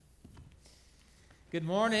Good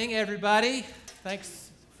morning, everybody.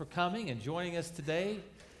 Thanks for coming and joining us today.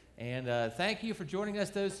 And thank you for joining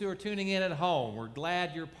us, those who are tuning in at home. We're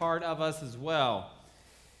glad you're part of us as well.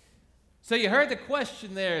 So you heard the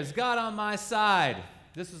question there, is God on my side?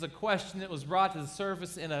 This is a question that was brought to the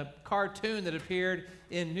surface in a cartoon that appeared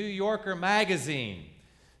in New Yorker magazine.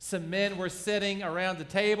 Some men were sitting around the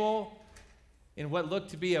table in what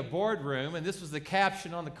looked to be a boardroom, and this was the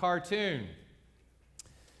caption on the cartoon.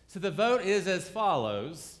 So the vote is as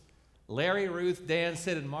follows. Larry, Ruth, Dan,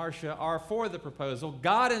 Sid, and Marcia are for the proposal.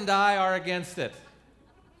 God and I are against it.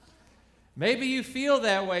 Maybe you feel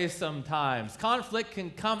that way sometimes. Conflict can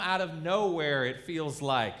come out of nowhere, it feels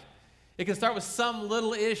like. It can start with some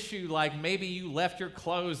little issue, like maybe you left your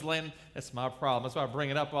clothes laying. That's my problem. That's why I bring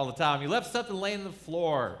it up all the time. You left something laying on the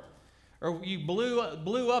floor. Or you blew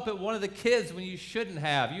up at one of the kids when you shouldn't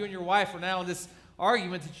have. You and your wife are now in this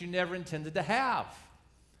argument that you never intended to have.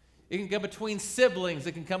 It can come between siblings.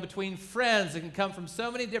 It can come between friends. It can come from so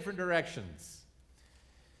many different directions.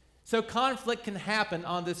 So conflict can happen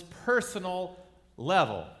on this personal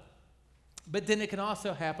level. But then it can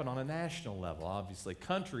also happen on a national level, obviously.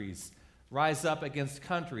 Countries rise up against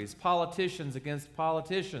countries. Politicians against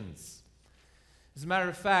politicians. As a matter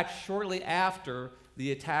of fact, shortly after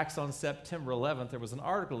the attacks on September 11th, there was an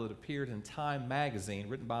article that appeared in Time magazine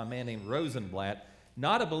written by a man named Rosenblatt,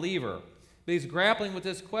 not a believer. But he's grappling with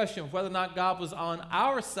this question of whether or not God was on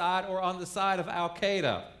our side or on the side of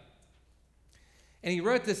Al-Qaeda. And he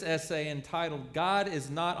wrote this essay entitled, God is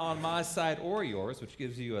Not on My Side or Yours, which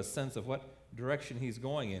gives you a sense of what direction he's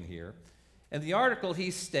going in here. In the article, he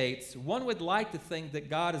states, one would like to think that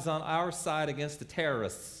God is on our side against the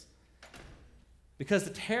terrorists because the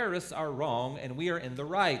terrorists are wrong and we are in the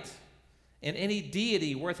right. And any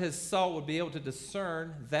deity worth his salt would be able to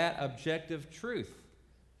discern that objective truth.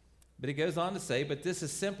 But he goes on to say, but this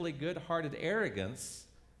is simply good-hearted arrogance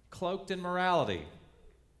cloaked in morality.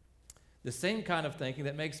 The same kind of thinking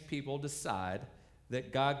that makes people decide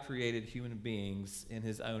that God created human beings in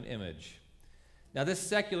his own image. Now, this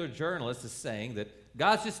secular journalist is saying that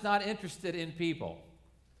God's just not interested in people.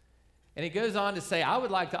 And he goes on to say, I would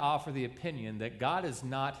like to offer the opinion that God is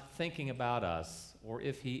not thinking about us, or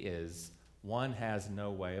if he is, one has no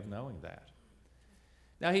way of knowing that.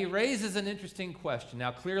 Now, he raises an interesting question.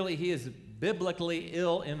 Now, clearly, he is biblically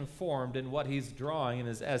ill-informed in what he's drawing in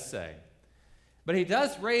his essay. But he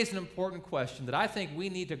does raise an important question that I think we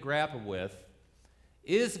need to grapple with.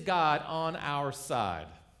 Is God on our side?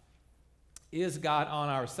 Is God on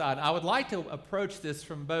our side? I would like to approach this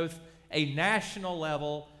from both a national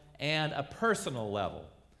level and a personal level.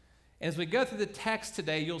 And as we go through the text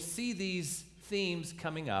today, you'll see these themes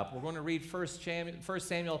coming up. We're going to read 1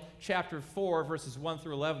 Samuel chapter 4, verses 1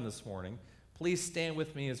 through 11 this morning. Please stand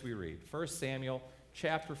with me as we read. 1 Samuel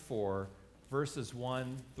chapter 4, verses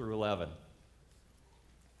 1 through 11.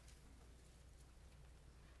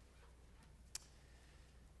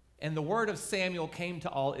 And the word of Samuel came to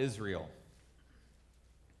all Israel.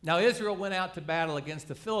 Now Israel went out to battle against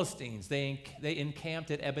the Philistines. They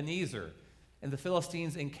encamped at Ebenezer, and the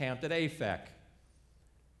Philistines encamped at Aphek.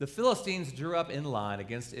 The Philistines drew up in line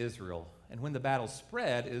against Israel, and when the battle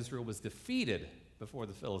spread, Israel was defeated before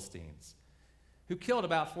the Philistines, who killed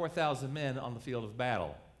about 4,000 men on the field of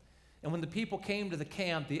battle. And when the people came to the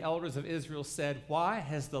camp, the elders of Israel said, why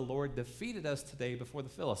has the Lord defeated us today before the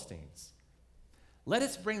Philistines? Let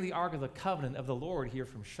us bring the ark of the covenant of the Lord here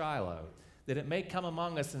from Shiloh, that it may come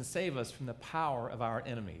among us and save us from the power of our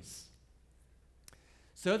enemies.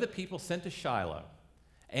 So the people sent to Shiloh,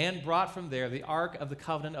 and brought from there the ark of the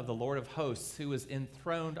covenant of the Lord of hosts, who was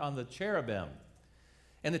enthroned on the cherubim.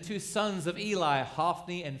 And the two sons of Eli,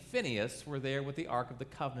 Hophni and Phinehas, were there with the ark of the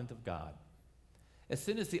covenant of God. As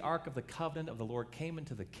soon as the ark of the covenant of the Lord came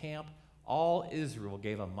into the camp, all Israel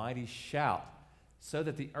gave a mighty shout, so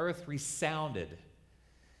that the earth resounded.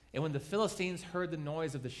 And when the Philistines heard the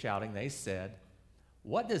noise of the shouting, they said,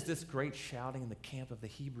 what does this great shouting in the camp of the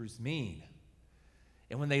Hebrews mean?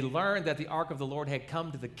 And when they learned that the ark of the Lord had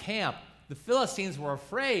come to the camp, the Philistines were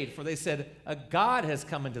afraid, for they said, a god has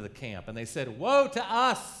come into the camp. And they said, woe to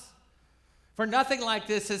us, for nothing like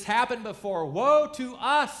this has happened before. Woe to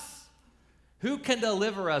us! Who can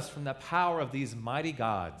deliver us from the power of these mighty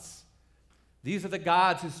gods? These are the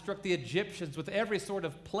gods who struck the Egyptians with every sort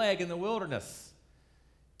of plague in the wilderness.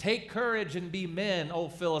 Take courage and be men, O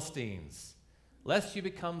Philistines, lest you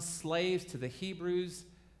become slaves to the Hebrews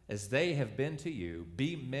as they have been to you.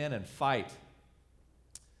 Be men and fight.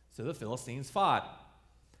 So the Philistines fought,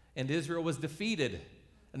 and Israel was defeated,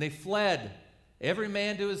 and they fled, every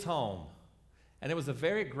man to his home. And it was a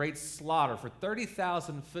very great slaughter, for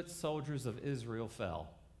 30,000 foot soldiers of Israel fell.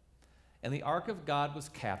 And the ark of God was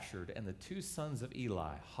captured, and the two sons of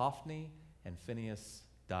Eli, Hophni and Phinehas,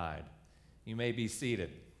 died. You may be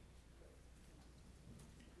seated.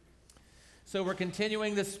 So we're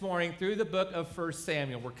continuing this morning through the book of 1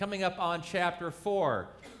 Samuel. We're coming up on chapter 4.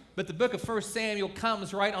 But the book of 1 Samuel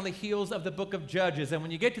comes right on the heels of the book of Judges. And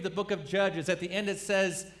when you get to the book of Judges, at the end it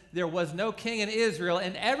says, there was no king in Israel,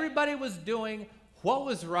 and everybody was doing what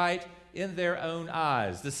was right in their own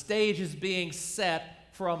eyes. The stage is being set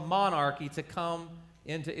for a monarchy to come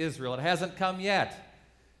into Israel. It hasn't come yet.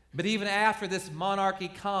 But even after this monarchy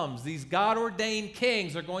comes, these God-ordained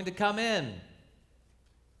kings are going to come in.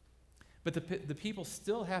 But the people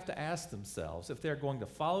still have to ask themselves if they're going to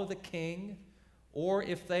follow the king or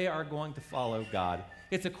if they are going to follow God.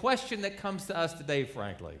 It's a question that comes to us today,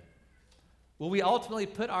 frankly. Will we ultimately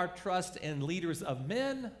put our trust in leaders of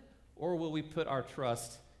men, or will we put our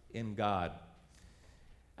trust in God?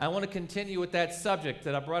 I want to continue with that subject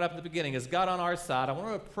that I brought up at the beginning. Is God on our side? I want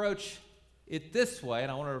to approach it this way,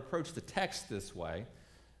 and I want to approach the text this way,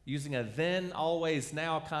 using a then, always,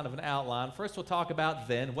 now kind of an outline. First, we'll talk about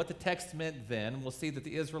then, what the text meant then. We'll see that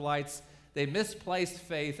the Israelites, they misplaced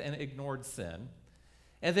faith and ignored sin.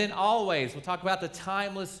 And then always, we'll talk about the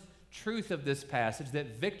timeless truth of this passage,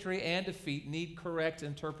 that victory and defeat need correct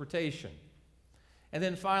interpretation. And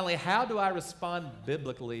then finally, how do I respond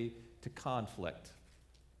biblically to conflict?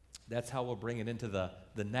 That's how we'll bring it into the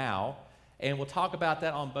now. And we'll talk about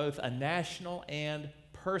that on both a national and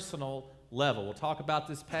personal level. We'll talk about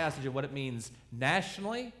this passage and what it means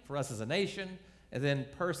nationally for us as a nation, and then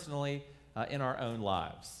personally in our own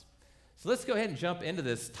lives. So let's go ahead and jump into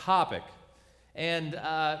this topic. And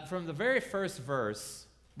from the very first verse,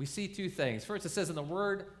 we see two things. First, it says, and the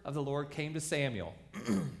word of the Lord came to Samuel.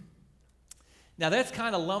 Now, that's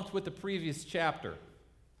kind of lumped with the previous chapter.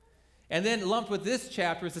 And then lumped with this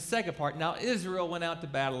chapter is the second part. Now, Israel went out to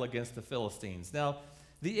battle against the Philistines. Now,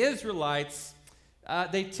 the Israelites,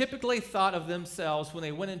 they typically thought of themselves when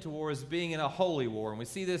they went into war as being in a holy war. And we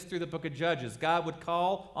see this through the book of Judges. God would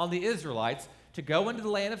call on the Israelites to go into the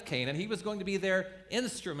land of Canaan. He was going to be their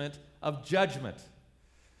instrument of judgment.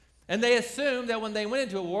 And they assumed that when they went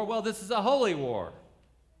into a war, well, this is a holy war.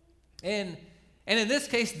 And in this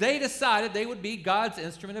case, they decided they would be God's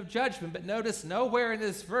instrument of judgment. But notice nowhere in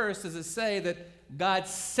this verse does it say that God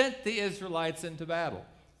sent the Israelites into battle.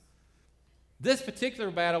 This particular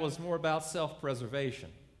battle was more about self-preservation.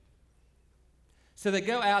 So they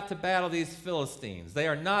go out to battle these Philistines. They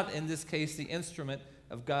are not, in this case, the instrument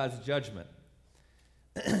of God's judgment.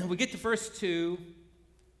 We get to verse 2,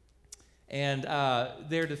 and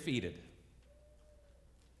they're defeated.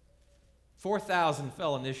 4,000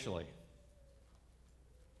 fell initially.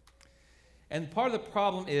 And part of the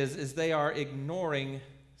problem is they are ignoring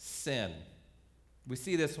sin. We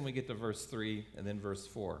see this when we get to verse 3 and then verse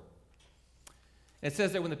 4. It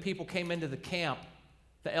says that when the people came into the camp,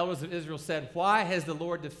 the elders of Israel said, why has the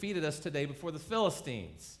Lord defeated us today before the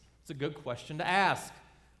Philistines? It's a good question to ask.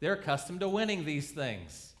 They're accustomed to winning these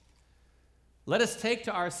things. Let us take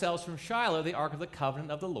to ourselves from Shiloh the ark of the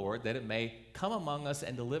covenant of the Lord, that it may come among us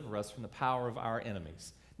and deliver us from the power of our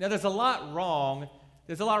enemies. Now, there's a lot wrong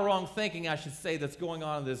thinking, I should say, that's going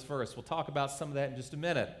on in this verse. We'll talk about some of that in just a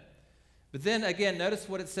minute. But then, again, notice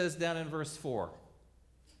what it says down in verse 4.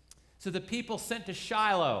 So the people sent to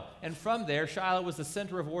Shiloh, and from there, Shiloh was the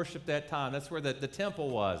center of worship at that time. That's where the temple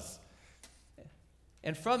was.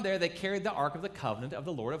 And from there, they carried the ark of the covenant of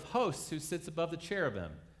the Lord of hosts, who sits above the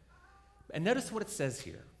cherubim. And notice what it says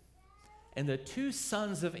here. And the two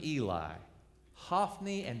sons of Eli,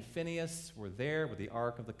 Hophni and Phinehas, were there with the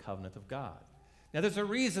ark of the covenant of God. Now, there's a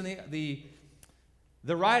reason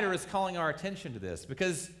the writer is calling our attention to this,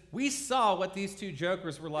 because we saw what these two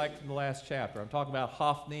jokers were like from the last chapter. I'm talking about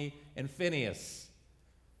Hophni and Phinehas.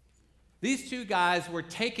 These two guys were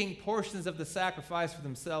taking portions of the sacrifice for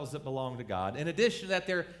themselves that belonged to God. In addition to that,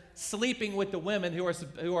 they're sleeping with the women who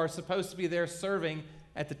are supposed to be there serving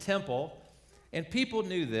at the temple. And people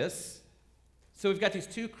knew this. So we've got these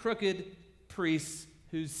two crooked priests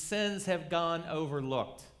whose sins have gone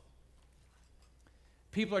overlooked.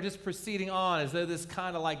 People are just proceeding on as though this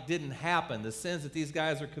kind of like didn't happen. The sins that these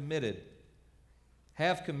guys have committed.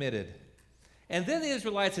 And then the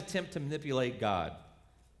Israelites attempt to manipulate God.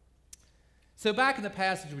 So back in the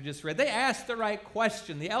passage we just read, they asked the right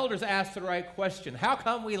question. The elders asked the right question. How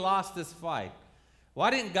come we lost this fight?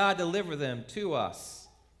 Why didn't God deliver them to us?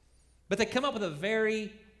 But they come up with a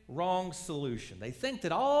very wrong solution. They think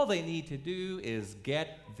that all they need to do is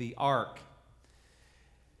get the ark.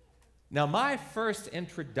 Now, my first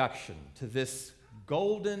introduction to this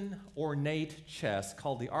golden, ornate chest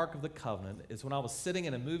called the Ark of the Covenant is when I was sitting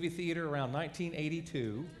in a movie theater around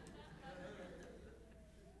 1982,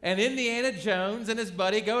 And Indiana Jones and his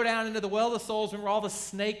buddy go down into the Well of the Souls. Remember all the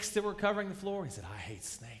snakes that were covering the floor? He said, I hate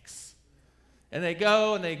snakes. And they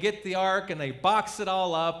go and they get the ark and they box it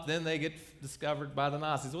all up. Then they get discovered by the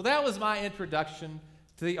Nazis. Well, that was my introduction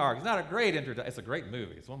to the ark. It's not a great introduction. It's a great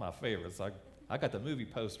movie. It's one of my favorites. I got the movie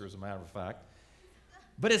poster, as a matter of fact.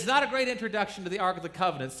 But it's not a great introduction to the Ark of the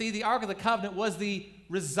Covenant. See, the Ark of the Covenant was the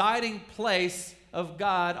residing place of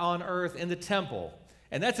God on earth in the temple.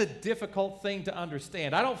 And that's a difficult thing to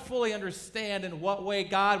understand. I don't fully understand in what way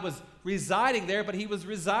God was residing there, but he was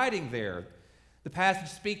residing there. The passage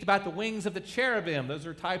speaks about the wings of the cherubim. Those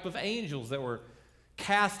are a type of angels that were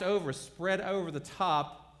cast over, spread over the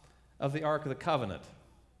top of the Ark of the Covenant.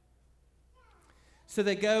 So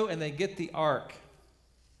they go and they get the ark.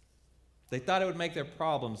 They thought it would make their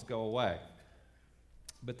problems go away.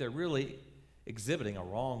 But they're really exhibiting a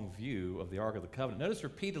wrong view of the Ark of the Covenant. Notice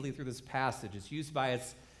repeatedly through this passage, it's used by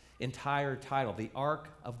its entire title, the Ark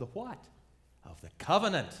of the what? Of the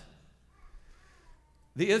Covenant.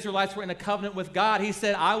 The Israelites were in a covenant with God. He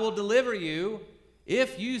said, I will deliver you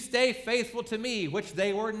if you stay faithful to me, which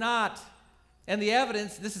they were not. And the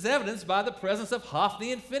evidence, this is evidenced by the presence of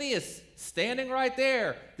Hophni and Phinehas standing right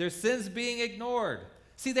there, their sins being ignored.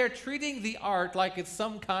 See, they're treating the ark like it's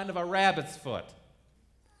some kind of a rabbit's foot.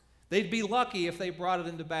 They'd be lucky if they brought it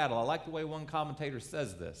into battle. I like the way one commentator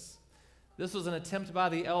says this. This was an attempt by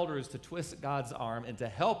the elders to twist God's arm into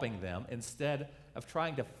helping them instead of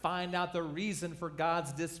trying to find out the reason for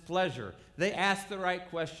God's displeasure. They asked the right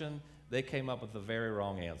question. They came up with the very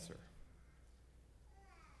wrong answer.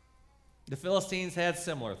 The Philistines had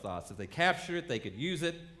similar thoughts. If they captured it, they could use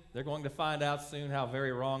it. They're going to find out soon how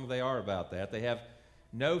very wrong they are about that. They have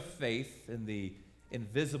no faith in the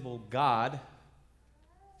invisible God,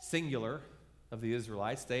 singular, of the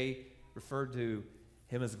Israelites. They referred to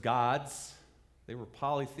him as gods. They were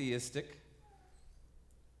polytheistic.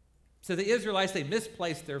 So the Israelites, they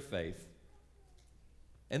misplaced their faith,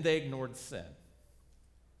 and they ignored sin.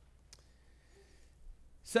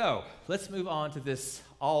 So let's move on to this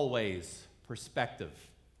always perspective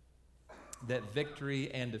that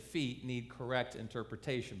victory and defeat need correct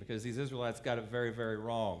interpretation, because these Israelites got it very, very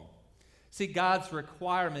wrong. See, God's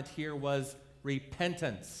requirement here was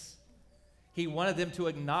repentance. He wanted them to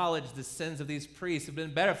acknowledge the sins of these priests. It would have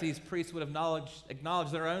been better if these priests would have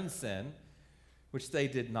acknowledged their own sin, which they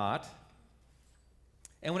did not.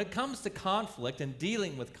 And when it comes to conflict and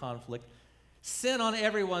dealing with conflict, sin on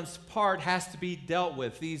everyone's part has to be dealt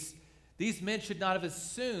with. These men should not have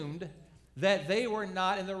assumed that they were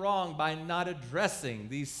not in the wrong by not addressing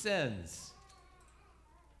these sins.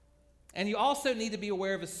 And you also need to be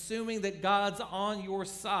aware of assuming that God's on your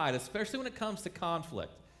side, especially when it comes to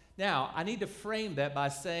conflict. Now, I need to frame that by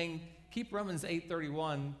saying, keep Romans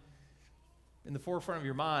 8:31 in the forefront of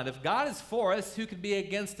your mind. If God is for us, who could be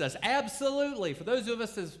against us? Absolutely. For those of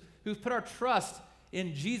us who've put our trust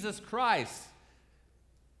in Jesus Christ,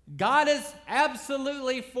 God is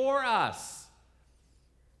absolutely for us.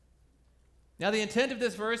 Now, the intent of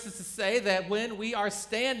this verse is to say that when we are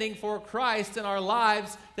standing for Christ in our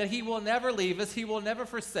lives, that he will never leave us, he will never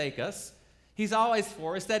forsake us. He's always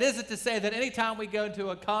for us. That isn't to say that anytime we go into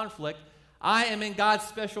a conflict, I am in God's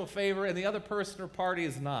special favor and the other person or party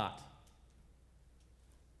is not.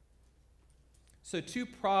 So two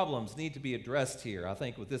problems need to be addressed here, I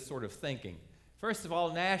think, with this sort of thinking. First of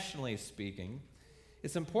all, nationally speaking,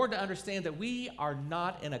 it's important to understand that we are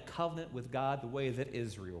not in a covenant with God the way that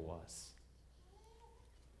Israel was.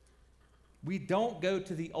 We don't go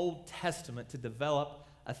to the Old Testament to develop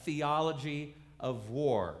a theology of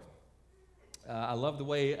war. I love the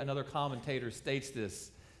way another commentator states this.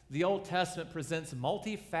 The Old Testament presents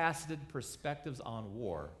multifaceted perspectives on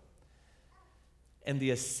war, and the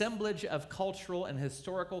assemblage of cultural and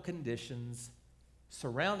historical conditions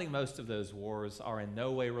surrounding most of those wars are in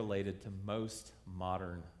no way related to most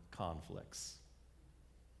modern conflicts.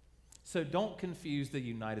 So don't confuse the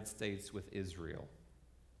United States with Israel.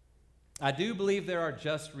 I do believe there are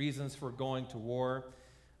just reasons for going to war,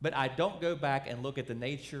 but I don't go back and look at the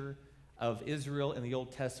nature of Israel in the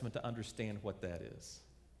Old Testament to understand what that is.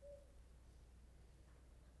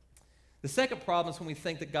 The second problem is when we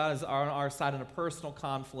think that God is on our side in a personal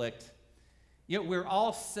conflict. We're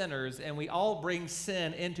all sinners, and we all bring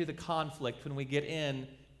sin into the conflict when we get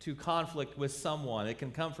into conflict with someone. It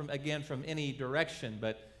can come from any direction,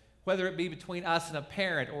 but whether it be between us and a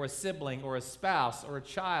parent or a sibling or a spouse or a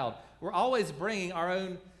child, we're always bringing our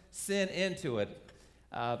own sin into it.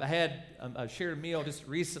 I had a shared meal just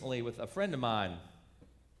recently with a friend of mine,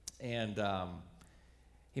 and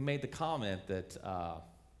he made the comment that,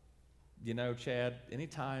 Chad,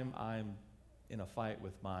 anytime I'm in a fight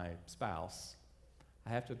with my spouse, I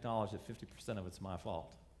have to acknowledge that 50% of it's my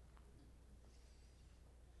fault.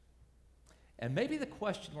 And maybe the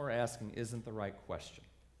question we're asking isn't the right question.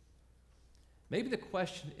 Maybe the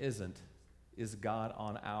question isn't, is God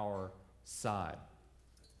on our side?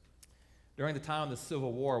 During the time of the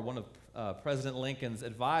Civil War, one of President Lincoln's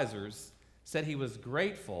advisors said he was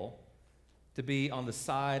grateful to be on the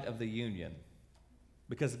side of the Union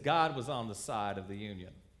because God was on the side of the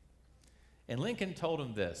Union. And Lincoln told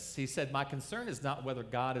him this. He said, "My concern is not whether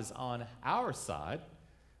God is on our side.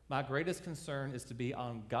 My greatest concern is to be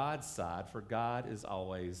on God's side, for God is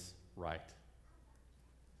always right."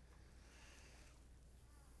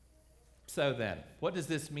 So then, what does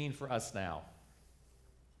this mean for us now?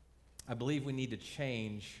 I believe we need to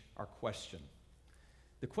change our question.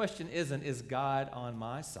 The question isn't, is God on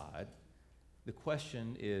my side? The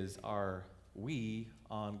question is, are we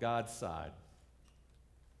on God's side?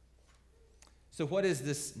 So what is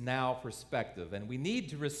this now perspective? And we need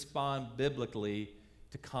to respond biblically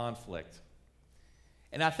to conflict.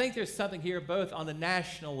 And I think there's something here both on the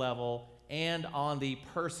national level and on the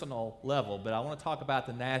personal level, but I want to talk about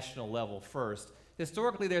the national level first.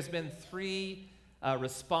 Historically, there's been three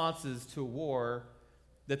responses to war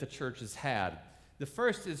that the church has had. The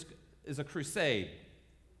first is a crusade.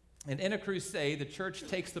 And in a crusade, the church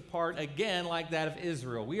takes the part, again, like that of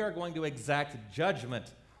Israel. We are going to exact judgment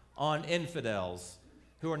on infidels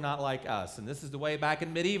who are not like us. And this is the way back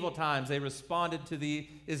in medieval times they responded to the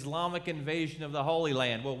Islamic invasion of the Holy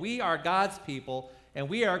Land. Well, we are God's people, and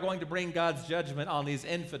we are going to bring God's judgment on these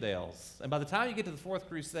infidels. And by the time you get to the Fourth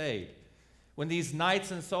Crusade, when these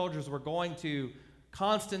knights and soldiers were going to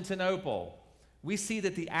Constantinople, we see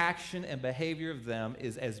that the action and behavior of them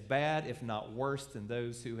is as bad, if not worse, than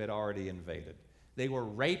those who had already invaded. They were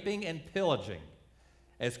raping and pillaging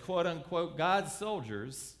as quote-unquote God's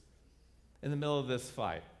soldiers in the middle of this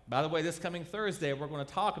fight. By the way, this coming Thursday, we're going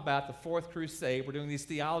to talk about the Fourth Crusade. We're doing these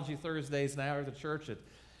Theology Thursdays now at the church at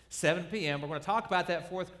 7 p.m. We're going to talk about that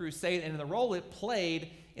Fourth Crusade and the role it played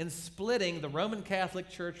in splitting the Roman Catholic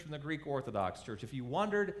Church from the Greek Orthodox Church. If you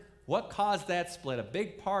wondered what caused that split, a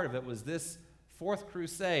big part of it was this Fourth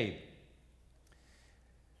Crusade.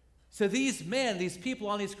 So these men, these people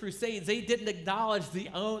on these crusades, they didn't acknowledge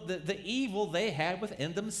the evil they had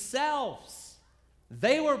within themselves.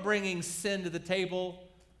 They were bringing sin to the table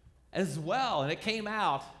as well, and it came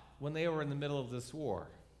out when they were in the middle of this war.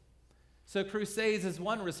 So crusades is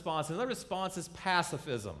one response. Another response is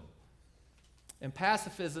pacifism. And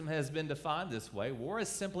pacifism has been defined this way: war is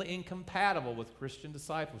simply incompatible with Christian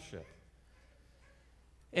discipleship.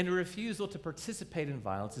 And a refusal to participate in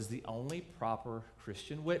violence is the only proper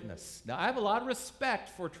Christian witness. Now, I have a lot of respect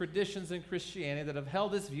for traditions in Christianity that have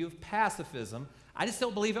held this view of pacifism. I just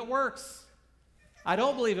don't believe it works. I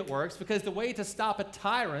don't believe it works because the way to stop a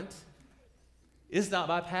tyrant is not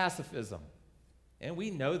by pacifism. And we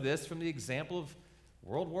know this from the example of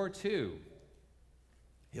World War II.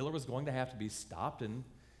 Hitler was going to have to be stopped, and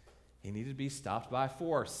he needed to be stopped by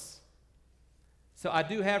force. So I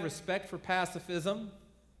do have respect for pacifism.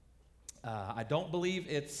 I don't believe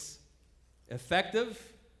it's effective.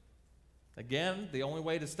 Again, the only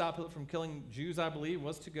way to stop Hitler from killing Jews, I believe,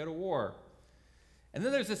 was to go to war. And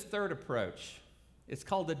then there's this third approach. It's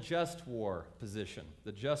called the just war position,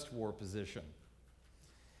 the just war position.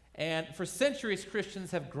 And for centuries,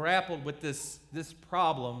 Christians have grappled with this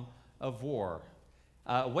problem of war.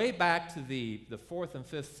 Way back to the 4th and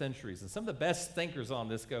 5th centuries. And some of the best thinkers on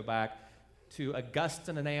this go back to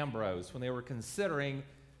Augustine and Ambrose when they were considering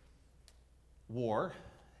war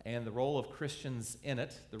and the role of Christians in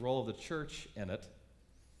it, the role of the church in it.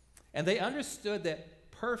 And they understood that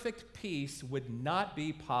perfect peace would not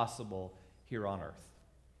be possible here on earth.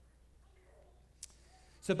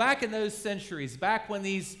 So back in those centuries, back when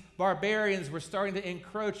these barbarians were starting to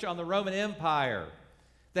encroach on the Roman Empire,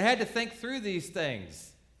 they had to think through these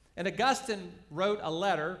things. And Augustine wrote a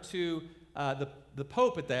letter to the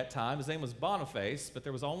Pope at that time. His name was Boniface, but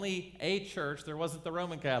there was only a church. There wasn't the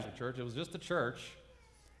Roman Catholic Church. It was just a church.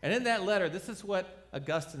 And in that letter, this is what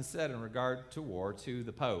Augustine said in regard to war to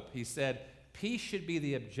the Pope. He said, "Peace should be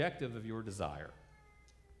the objective of your desire.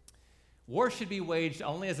 War should be waged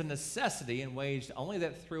only as a necessity, and waged only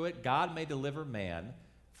that through it God may deliver man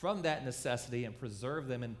from that necessity and preserve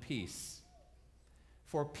them in peace.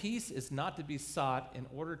 For peace is not to be sought in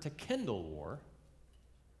order to kindle war,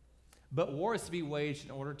 but war is to be waged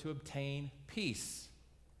in order to obtain peace.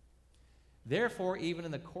 Therefore, even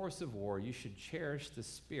in the course of war, you should cherish the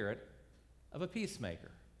spirit of a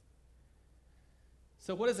peacemaker."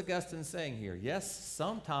 So what is Augustine saying here? Yes,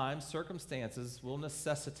 sometimes circumstances will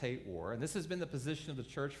necessitate war, and this has been the position of the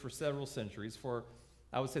church for several centuries, for,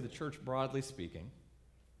 I would say, the church broadly speaking.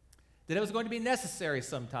 that it was going to be necessary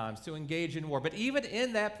sometimes to engage in war. But even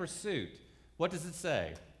in that pursuit, what does it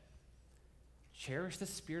say? Cherish the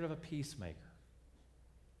spirit of a peacemaker.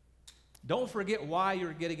 Don't forget why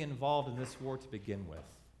you're getting involved in this war to begin with.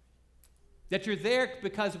 That you're there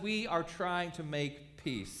because we are trying to make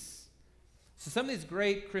peace. So some of these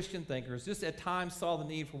great Christian thinkers just at times saw the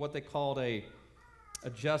need for what they called a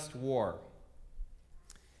just war.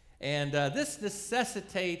 And this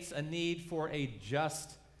necessitates a need for a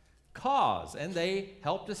just cause, and they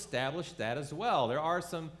helped establish that as well. There are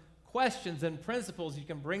some questions and principles you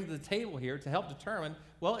can bring to the table here to help determine,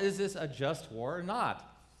 well, is this a just war or not?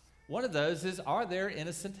 One of those is, are there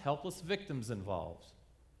innocent, helpless victims involved?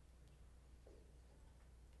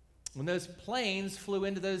 When those planes flew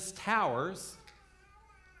into those towers,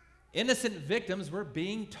 innocent victims were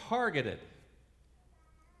being targeted.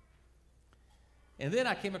 And then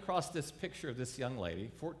I came across this picture of this young lady,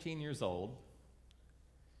 14 years old.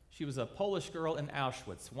 She was a Polish girl in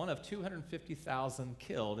Auschwitz, one of 250,000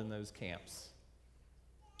 killed in those camps.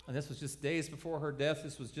 And this was just days before her death.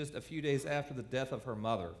 This was just a few days after the death of her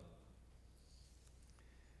mother.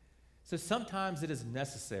 So sometimes it is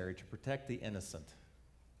necessary to protect the innocent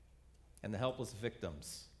and the helpless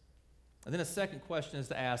victims. And then a second question is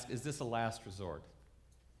to ask, is this a last resort?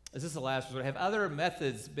 Is this a last resort? Have other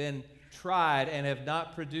methods been tried and have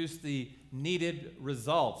not produced the needed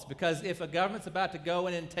results? Because if a government's about to go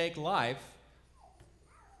in and take life,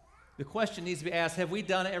 the question needs to be asked, have we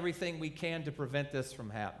done everything we can to prevent this from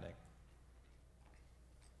happening?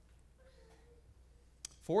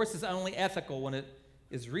 Force is only ethical when it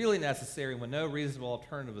is really necessary, when no reasonable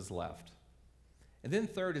alternative is left. And then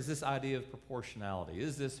third is this idea of proportionality.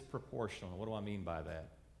 Is this proportional? What do I mean by that?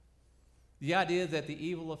 The idea that the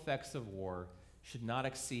evil effects of war should not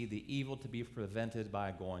exceed the evil to be prevented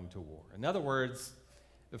by going to war. In other words,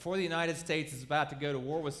 before the United States is about to go to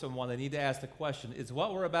war with someone, they need to ask the question, is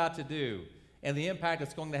what we're about to do and the impact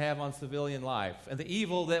it's going to have on civilian life and the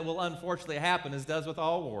evil that will unfortunately happen, as does with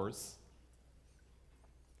all wars,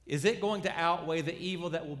 is it going to outweigh the evil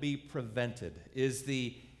that will be prevented? Is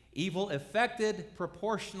the evil affected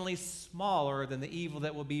proportionally smaller than the evil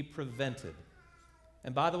that will be prevented?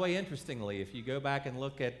 And by the way, interestingly, if you go back and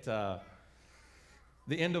look at the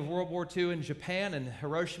end of World War II in Japan and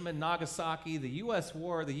Hiroshima and Nagasaki, the U.S.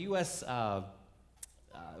 War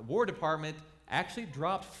Department actually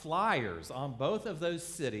dropped flyers on both of those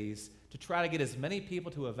cities to try to get as many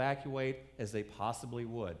people to evacuate as they possibly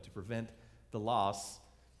would to prevent the loss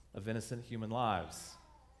of innocent human lives.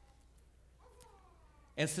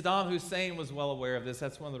 And Saddam Hussein was well aware of this.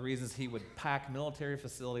 That's one of the reasons he would pack military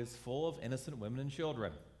facilities full of innocent women and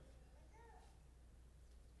children.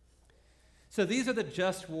 So these are the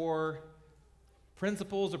just war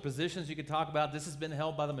principles or positions you could talk about. This has been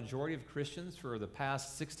held by the majority of Christians for the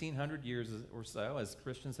past 1,600 years or so, as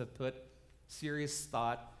Christians have put serious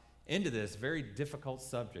thought into this very difficult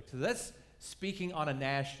subject. So that's speaking on a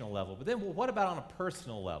national level. But then what about on a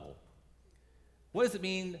personal level? What does it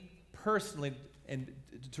mean personally and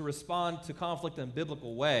to respond to conflict in a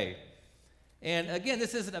biblical way? And again,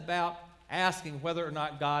 this isn't about asking whether or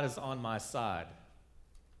not God is on my side.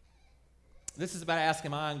 This is about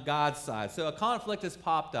asking, am I on God's side? So a conflict has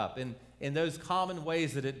popped up in those common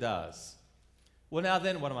ways that it does. Well, now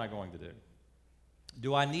then, what am I going to do?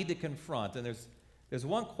 Do I need to confront? And there's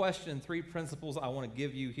one question and three principles I want to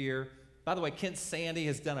give you here. By the way, Kent Sandy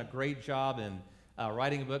has done a great job in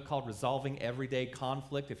writing a book called Resolving Everyday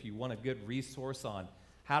Conflict. If you want a good resource on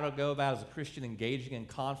how to go about as a Christian engaging in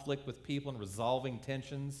conflict with people and resolving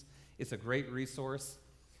tensions, it's a great resource.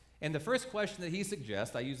 And the first question that he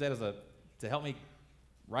suggests, I use that to help me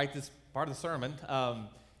write this part of the sermon,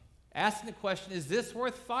 asking the question, is this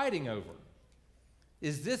worth fighting over?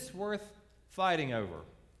 Is this worth fighting over?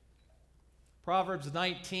 Proverbs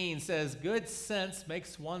 19 says, good sense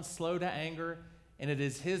makes one slow to anger, and it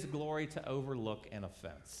is his glory to overlook an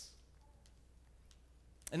offense.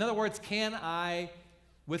 In other words, can I,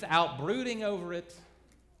 without brooding over it,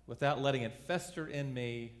 without letting it fester in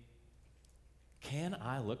me, can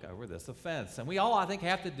I look over this offense? And we all, I think,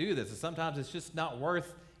 have to do this. And sometimes it's just not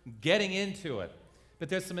worth getting into it. But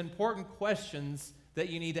there's some important questions that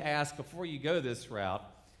you need to ask before you go this route.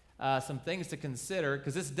 Some things to consider,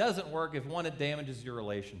 because this doesn't work if, one, it damages your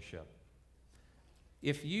relationship.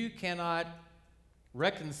 If you cannot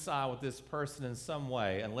reconcile with this person in some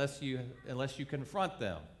way unless you confront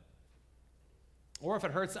them, or if it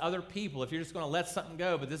hurts other people, if you're just going to let something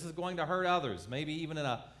go, but this is going to hurt others, maybe even in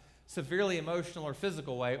a severely emotional or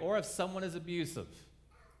physical way, or if someone is abusive.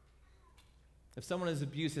 If someone is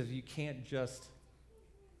abusive, you can't just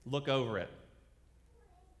look over it.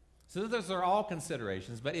 So those are all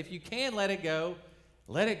considerations. But if you can let it go,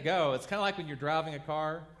 let it go. It's kind of like when you're driving a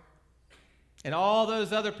car and all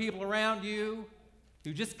those other people around you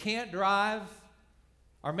who just can't drive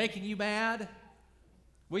are making you mad.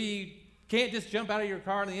 Well, you can't just jump out of your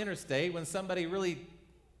car on the interstate when somebody really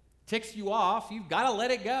ticks you off. You've got to let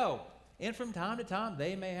it go. And from time to time,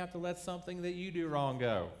 they may have to let something that you do wrong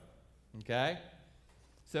go. Okay?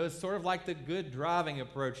 So it's sort of like the good driving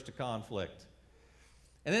approach to conflict.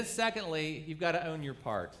 And then secondly, you've got to own your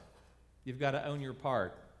part. You've got to own your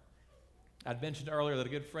part. I'd mentioned earlier that a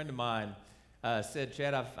good friend of mine said,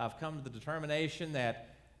 Chad, I've come to the determination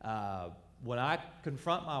that when I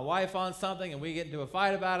confront my wife on something and we get into a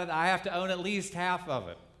fight about it, I have to own at least half of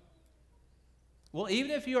it. Well,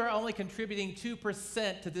 even if you are only contributing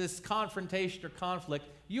 2% to this confrontation or conflict,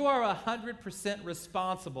 you are 100%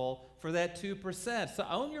 responsible for that 2%. So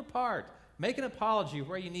own your part. Make an apology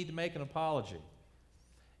where you need to make an apology.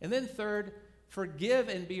 And then third, forgive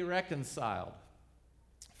and be reconciled.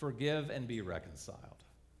 Forgive and be reconciled.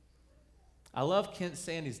 I love Kent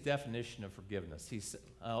Sande's definition of forgiveness. He's,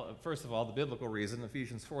 first of all, the biblical reason,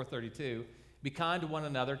 Ephesians 4:32, be kind to one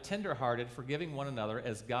another, tenderhearted, forgiving one another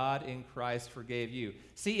as God in Christ forgave you.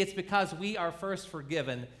 See, it's because we are first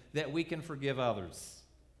forgiven that we can forgive others.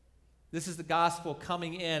 This is the gospel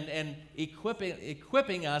coming in and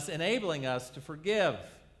equipping us, enabling us to forgive.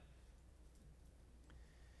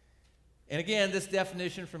 And again, this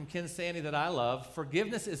definition from Ken Sande that I love,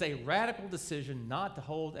 forgiveness is a radical decision not to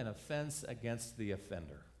hold an offense against the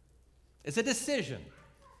offender. It's a decision.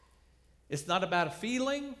 It's not about a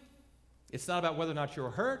feeling. It's not about whether or not you're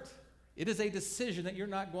hurt. It is a decision that you're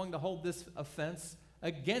not going to hold this offense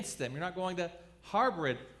against them. You're not going to harbor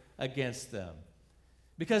it against them.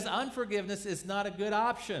 Because unforgiveness is not a good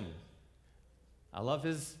option. I love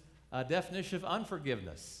his definition of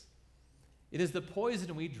unforgiveness. It is the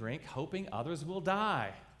poison we drink hoping others will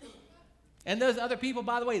die. And those other people,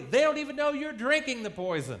 by the way, they don't even know you're drinking the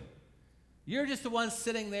poison. You're just the one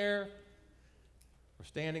sitting there or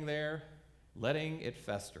standing there letting it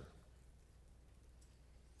fester.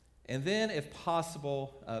 And then, if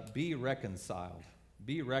possible, be reconciled.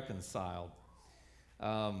 Be reconciled.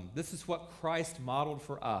 This is what Christ modeled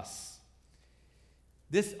for us.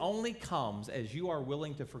 This only comes as you are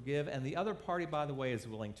willing to forgive, and the other party, by the way, is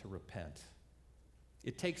willing to repent.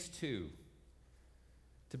 It takes two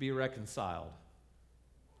to be reconciled.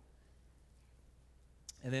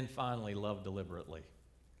 And then finally, love deliberately.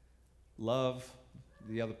 Love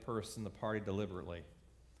the other person, the party, deliberately.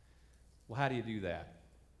 Well, how do you do that?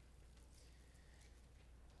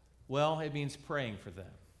 Well, it means praying for them.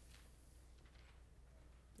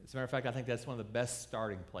 As a matter of fact, I think that's one of the best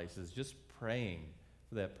starting places, just praying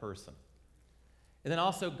for that person. And then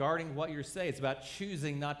also guarding what you're saying. It's about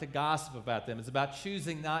choosing not to gossip about them. It's about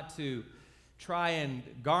choosing not to try and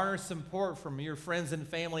garner support from your friends and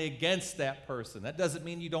family against that person. That doesn't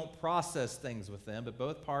mean you don't process things with them, but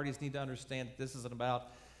both parties need to understand that this isn't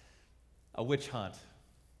about a witch hunt.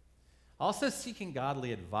 Also, seeking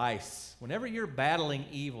godly advice. Whenever you're battling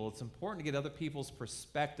evil, it's important to get other people's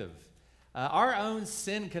perspective. Our own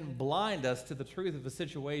sin can blind us to the truth of a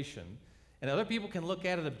situation, and other people can look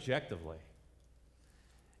at it objectively.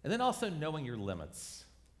 And then also knowing your limits.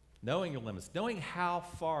 Knowing your limits. Knowing how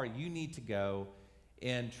far you need to go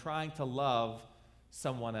in trying to love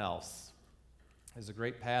someone else. There's a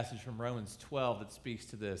great passage from Romans 12 that speaks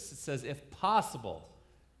to this. It says, if possible,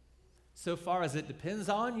 so far as it depends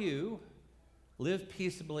on you, live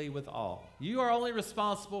peaceably with all. You are only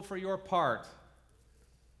responsible for your part.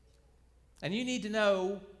 And you need to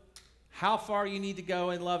know how far you need to go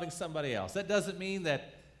in loving somebody else. That doesn't mean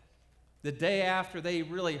that the day after they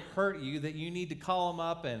really hurt you that you need to call them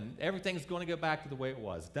up and everything's going to go back to the way it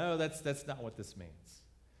was. No, that's not what this means.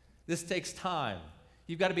 This takes time.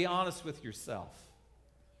 You've got to be honest with yourself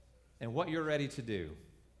and what you're ready to do.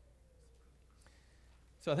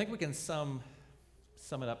 So I think we can sum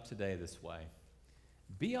it up today this way.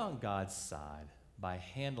 Be on God's side by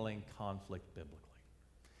handling conflict biblically.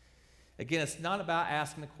 Again, it's not about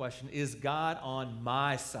asking the question, is God on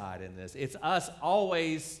my side in this? It's us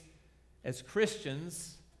always, as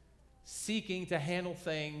Christians, seeking to handle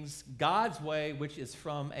things God's way, which is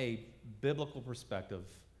from a biblical perspective,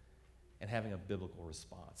 and having a biblical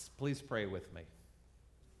response. Please pray with me.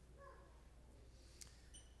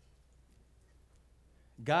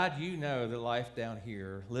 God, you know that life down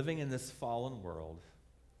here, living in this fallen world,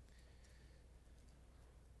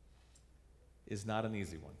 is not an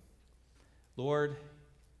easy one. Lord,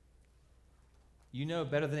 you know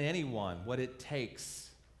better than anyone what it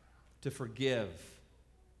takes to forgive.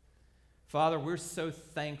 Father, we're so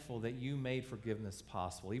thankful that you made forgiveness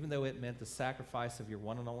possible, even though it meant the sacrifice of your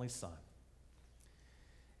one and only Son.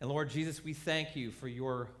 And Lord Jesus, we thank you for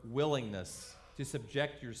your willingness to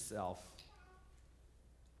subject yourself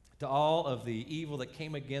to all of the evil that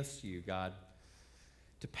came against you, God,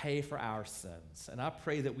 to pay for our sins. And I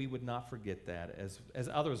pray that we would not forget that. As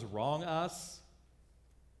others wrong us,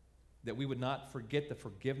 that we would not forget the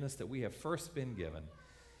forgiveness that we have first been given,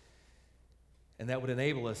 and that would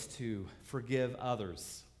enable us to forgive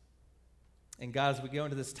others. And God, as we go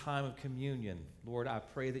into this time of communion, Lord, I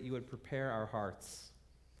pray that you would prepare our hearts.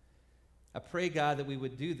 I pray, God, that we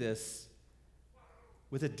would do this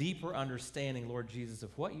with a deeper understanding, Lord Jesus,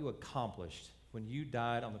 of what you accomplished when you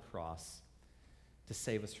died on the cross to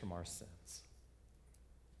save us from our sins.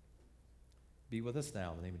 Be with us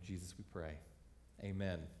now. In the name of Jesus we pray.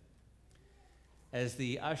 Amen. As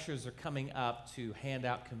the ushers are coming up to hand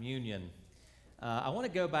out communion, I want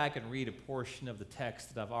to go back and read a portion of the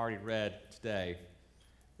text that I've already read today.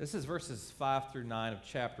 This is verses 5 through 9 of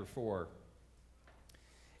chapter 4.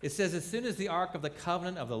 It says, "As soon as the ark of the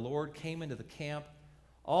covenant of the Lord came into the camp,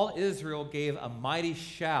 all Israel gave a mighty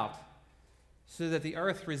shout, so that the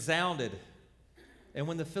earth resounded. And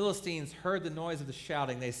when the Philistines heard the noise of the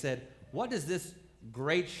shouting, they said, 'What does this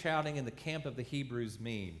great shouting in the camp of the Hebrews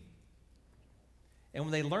mean?' And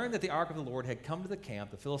when they learned that the ark of the Lord had come to the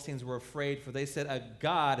camp, the Philistines were afraid, for they said, 'A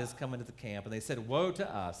god has come into the camp.' And they said, 'Woe to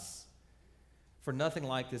us, for nothing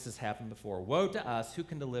like this has happened before. Woe to us, who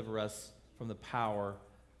can deliver us from the power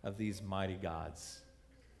of these mighty gods?'"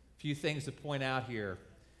 A few things to point out here.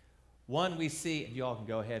 One, we see, and you all can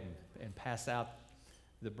go ahead and pass out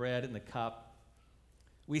the bread and the cup.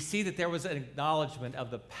 We see that there was an acknowledgement of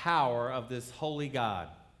the power of this holy God,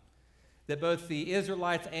 that both the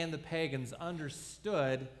Israelites and the pagans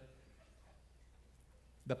understood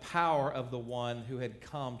the power of the one who had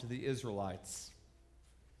come to the Israelites.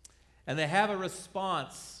 And they have a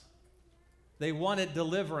response. They wanted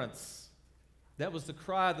deliverance. That was the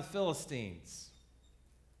cry of the Philistines.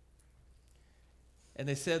 And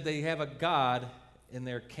they said they have a God in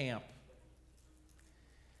their camp.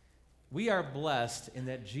 We are blessed in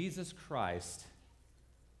that Jesus Christ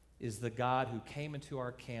is the God who came into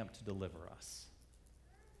our camp to deliver us.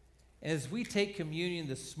 And as we take communion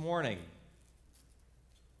this morning,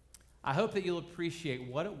 I hope that you'll appreciate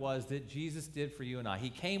what it was that Jesus did for you and I.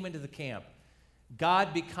 He came into the camp,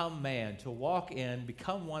 God become man, to walk in,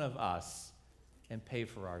 become one of us, and pay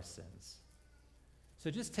for our sins.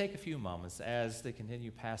 So just take a few moments as they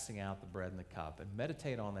continue passing out the bread and the cup and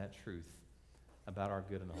meditate on that truth about our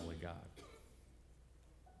good and holy God.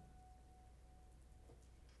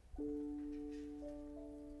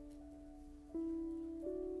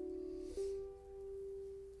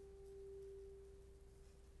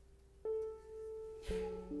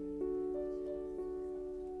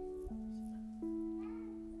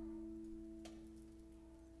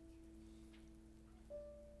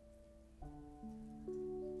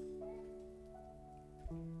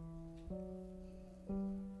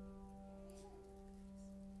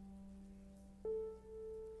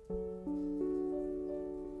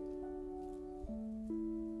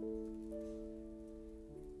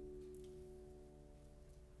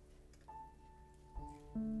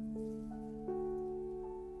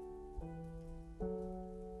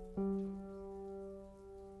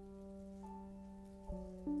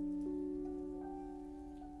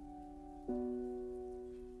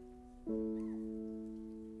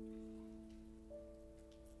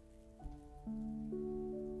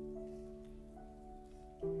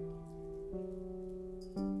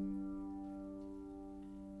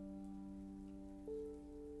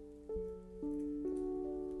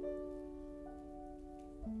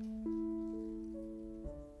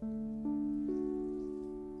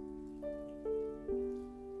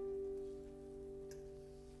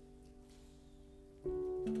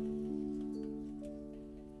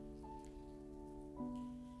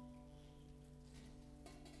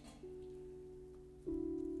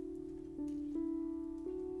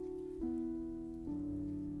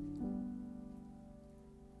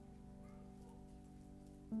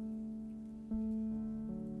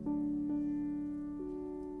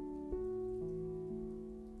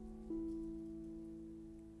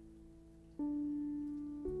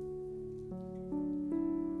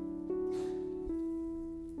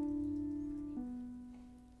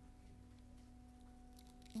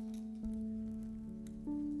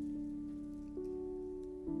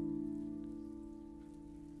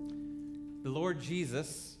 The Lord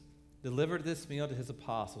Jesus delivered this meal to his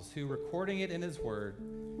apostles, who, recording it in his word,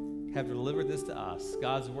 have delivered this to us.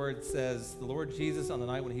 God's word says, the Lord Jesus, on the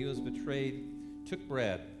night when he was betrayed, took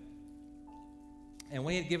bread. And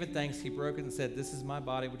when he had given thanks, he broke it and said, "This is my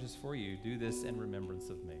body, which is for you. Do this in remembrance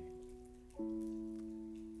of me."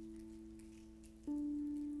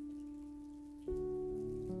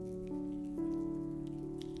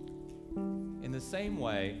 In the same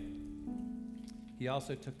way, he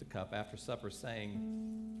also took the cup after supper,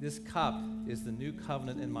 saying, "This cup is the new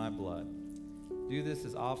covenant in my blood. Do this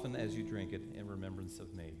as often as you drink it in remembrance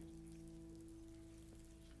of me."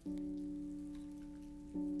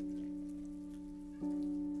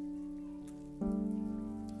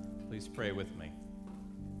 Please pray with me.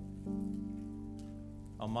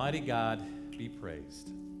 Almighty God, be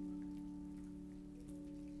praised.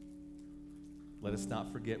 Let us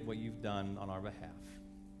not forget what you've done on our behalf.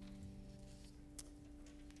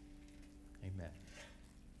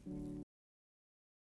 Amen.